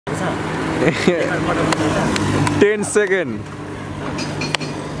10 second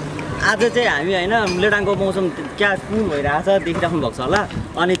आज चाहिँ हामी हैन लेडाङको मौसम क्या कुल भइरहेछ देखिराख्नु भएको छ होला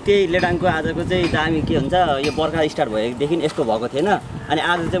अनि त्यही लेडाङको आजको चाहिँ दामी के हुन्छ यो बर्खा स्टार्ट भएदेखि यस्तो भएको थिएन अनि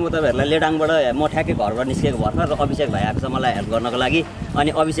आज चाहिँ म तपाईहरुलाई लेडाङबाट म ठ्याक्कै घरबाट निस्केको भर्खर र अभिषेक भाइ आएको छ मलाई हेल्प गर्नको लागि अनि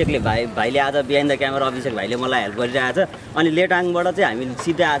अभिषेकले भाइले आज बिहान द क्यामेरा अभिषेक भाइले मलाई हेल्प गरिरहेछ अनि लेडाङबाट चाहिँ हामी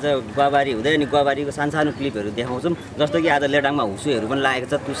सिधै आज गुवाबारी हुँदै अनि गुवाबारीको सानो क्लिपहरु देखाउँछौं जस्तो कि आज लेडाङमा हुसुहरु पनि लागेको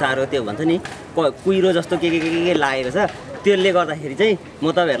छ तुसारो त्यो भन्छ नि कुइरो जस्तो के लागेको छ त्यसले गर्दाखेरि चाहिँ म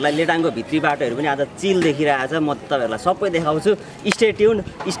तपाईहरुलाई लेडाङको भित्री बाटोहरु पनि आज चिल देखिरहेछ म तपाईहरुलाई सबै देखाउँछु स्टे ट्युन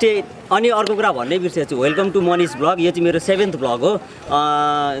स्टे अनि अर्को कुरा भन्नै बिर्सेछु वेलकम टु मनीष ब्लग यो चाहिँ मेरो 7th ब्लग हो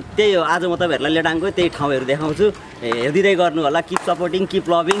त्यही हो आज म तपाईहरुलाई लेडाङको त्यही ठाउँहरु देखाउँछु हेर्दिदै गर्नु होला किप सपोर्टिङ किप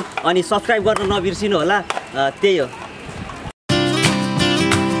लभिङ अनि सब्स्क्राइब गर्न नबिर्सिनु होला त्यही हो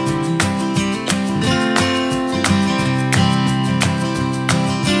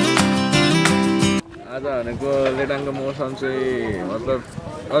आज भनेको लेडाङको मौसम चाहिँ मतलब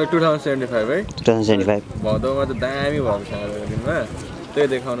अब 2075 है 2075 भदौमा त दामी भएको छ आजको दिनमा त्यही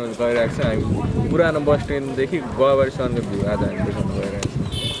देखाउनु गइरहेको छ हामी पुरानो बस स्ट्यान्डदेखि गुवाबारीसम्मको भ्यू आज हामी देखाउनु गइरहेको छ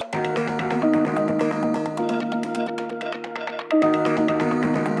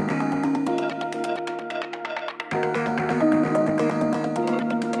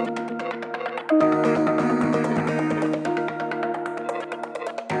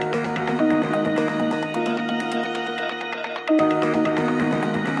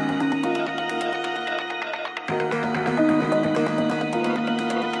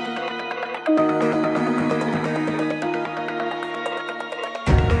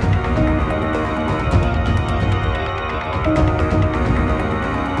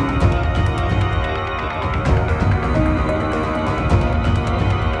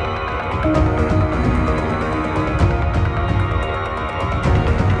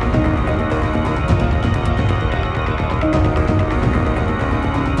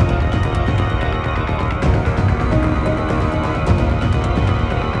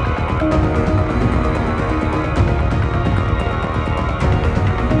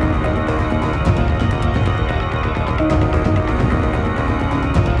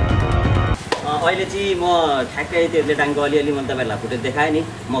अहिले चाहिँ म ठ्याक्कै त्यो लेडाङको अलिअलि म तपाईहरुलाई फुटेज देखाएँ नि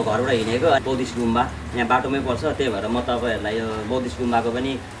म घरबाट हिँडेको बौद्धिस्ट गुम्बा यहाँ बाटोमै पर्छ त्यही भएर म तपाईहरुलाई यो बौद्धिस्ट गुम्बाको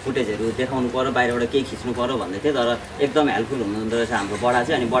पनि फुटेजहरु देखाउनु पर्यो बाहिरबाट केही खिच्नु पर्यो भन्दै थियो तर एकदम हेल्पफुल हुनुहुँदो रहेछ हाम्रो बडा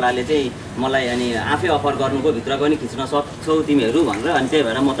चाहिँ अनि बडाले चाहिँ मलाई अनि आफै अफर गर्नुको भित्रको पनि खिच्न सक्छौ तिमीहरु भनेर अनि त्यही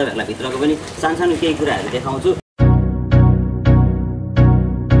भएर म तपाईहरुलाई भित्रको पनि सानो केही कुराहरु देखाउँछु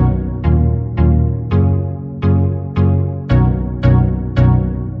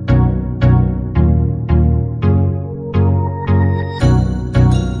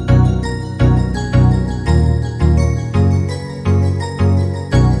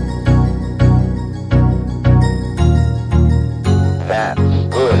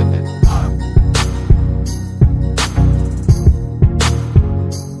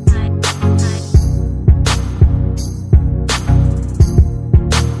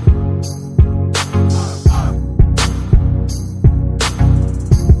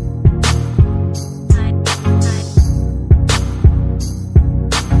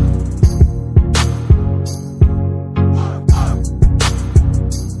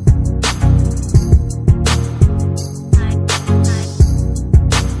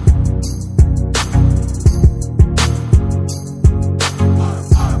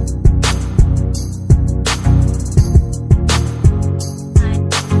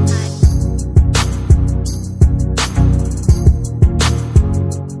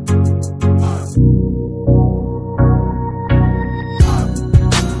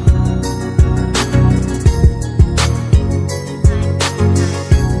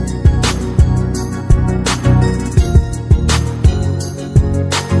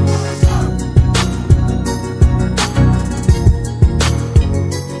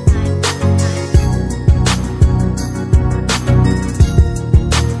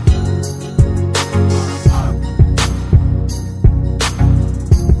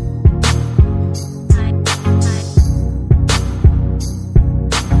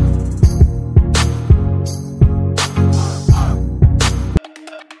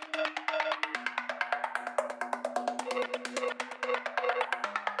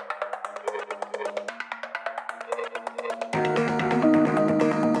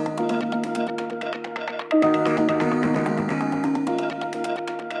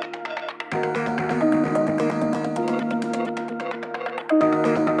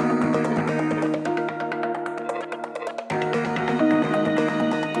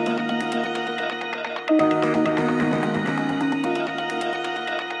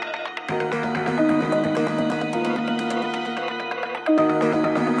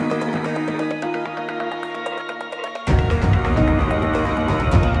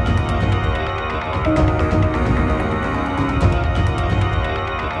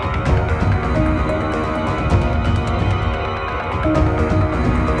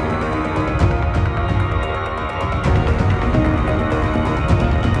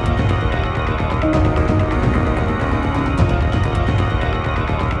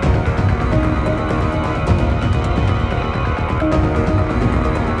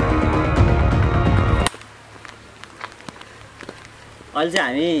अहिले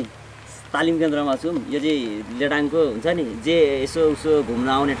चाहिँ हामी तालिम केन्द्रमा छौँ। यो चाहिँ लेटाङको हुन्छ नि जे यसो उसो घुम्न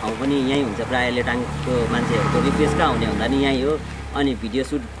आउने ठाउँ पनि यहीँ हुन्छ। प्रायः लेटाङको मान्छेहरूको रिफ्रेस कहाँ हुने भन्दा नि यहीँ हो। अनि भिडियो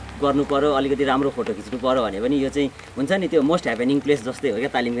सुट गर्नु पर्यो, अलिकति राम्रो फोटो खिच्नु पर्यो भने पनि यो चाहिँ हुन्छ नि त्यो मोस्ट ह्यापनिङ प्लेस जस्तै हो क्या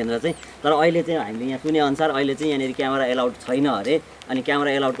तालिम केन्द्र चाहिँ। तर अहिले चाहिँ हामीले यहाँ सुनेअनुसार अहिले चाहिँ यहाँनिर क्यामेरा एलाउड छैन अरे। अनि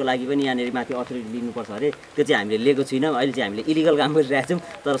क्यामेरा एलाउडको लागि पनि यहाँनिर माथि अथोरिटी लिनुपर्छ अरे। त्यो चाहिँ हामीले लिएको छैनौँ। अहिले चाहिँ हामीले इलिगल काम गरिरहेको छौँ।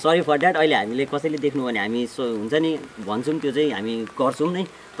 तर सरी फर द्याट। अहिले हामीले कसैले देख्नु भने हामी हुन्छ नि भन्छौँ, त्यो चाहिँ हामी गर्छौँ नै।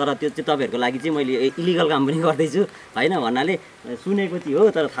 तर त्यो चाहिँ तपाईँहरूको लागि चाहिँ मैले इलिगल काम पनि गर्दैछु होइन। भन्नाले सुनेको चाहिँ हो,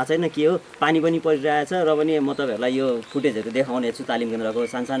 तर थाहा छैन के हो। पानी पनि परिरहेछ र पनि म तपाईँहरूलाई यो फुटेजहरू देखाउने छु तालिम केन्द्रको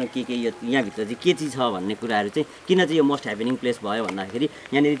सानो के यो यहाँभित्र चाहिँ के चिज छ भन्ने कुराहरू चाहिँ। किन चाहिँ यो मोस्ट ह्यापनिङ प्लेस भयो भन्दाखेरि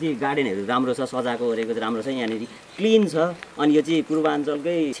यहाँनिर चाहिँ गार्डनहरू राम्रो छ, सजाएको ओरेको चाहिँ राम्रो छ, यहाँनिर क्लिन छ। अनि यो चाहिँ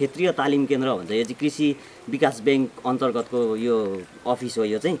पूर्वाञ्चलकै क्षेत्रीय तालिम केन्द्र भन्छ। यो चाहिँ कृषि विकास ब्याङ्क अन्तर्गतको यो अफिस हो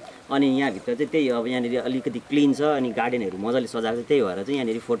यो चाहिँ। अनि यहाँभित्र चाहिँ त्यही हो, अब यहाँनिर अलिकति क्लिन छ अनि गार्डनहरू मजाले सजाएको छ। त्यही भएर चाहिँ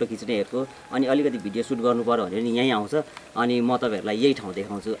यहाँनिर फोटो खिच्नेहरूको अनि अलिकति भिडियो सुट गर्नु पऱ्यो भने नि यहीँ आउँछ। अनि म तपाईँहरूलाई यही ठाउँ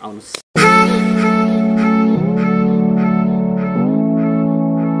देखाउँछु, आउनुहोस्।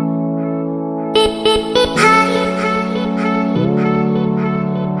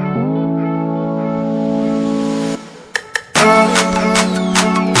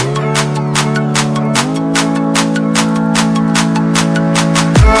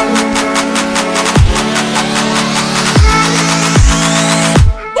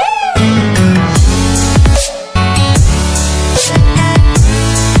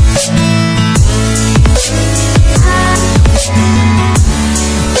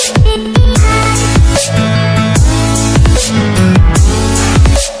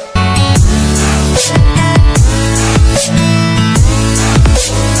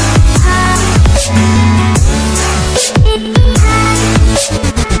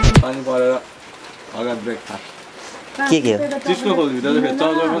 के हो चिसको खोल्भित्र चाहिँ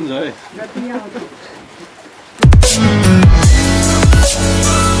चार्जर पनि छ है।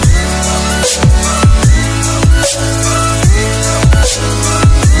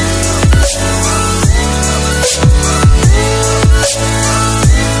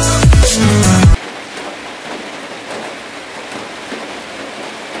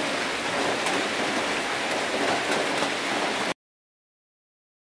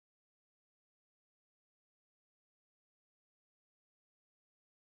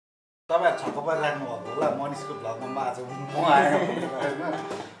 तपाईहरु छक्क परिराख्नु भएको होला मनिषको भ्लगमा आज म आएँ हैन।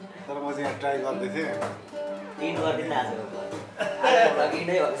 तर म चाहिँ यहाँ ट्राई गर्दै थिएँ। इन्ड गर्दिन आजको भ्लग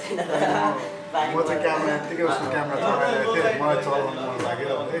इन्डै भएको छैन। म चाहिँ क्यामेरा यत्तिकै उसको क्यामेरा चलाइरहेको थिएँ, मलाई चलाउनु मन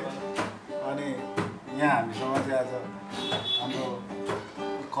लाग्यो है। अनि यहाँ हामीसँग चाहिँ आज हाम्रो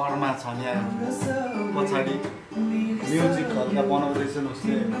कर्मा छन् यहाँ पछाडि म्युजिक हल्का बनाउँदैछन्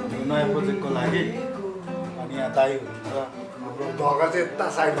उसले नयाँ प्रोजेक्टको लागि। अनि यहाँ दाई हुनुहुन्छ, हाम्रो ढगा चाहिँ यता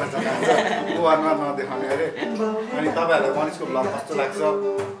साइडमा छ, ओभरमा नदेखाउने अरे। अनि तपाईँहरूलाई मनिषको भ्लग कस्तो लाग्छ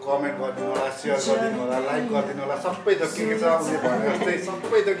कमेन्ट गरिदिनु होला, सेयर गरिदिनु होला, लाइक गरिदिनु होला। सबै त के छ उसले भने जस्तै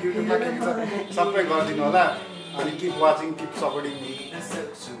सबै त युट्युबमा के छ सबै गरिदिनु होला। अनि किप वाचिङ, किप सपोर्टिङ।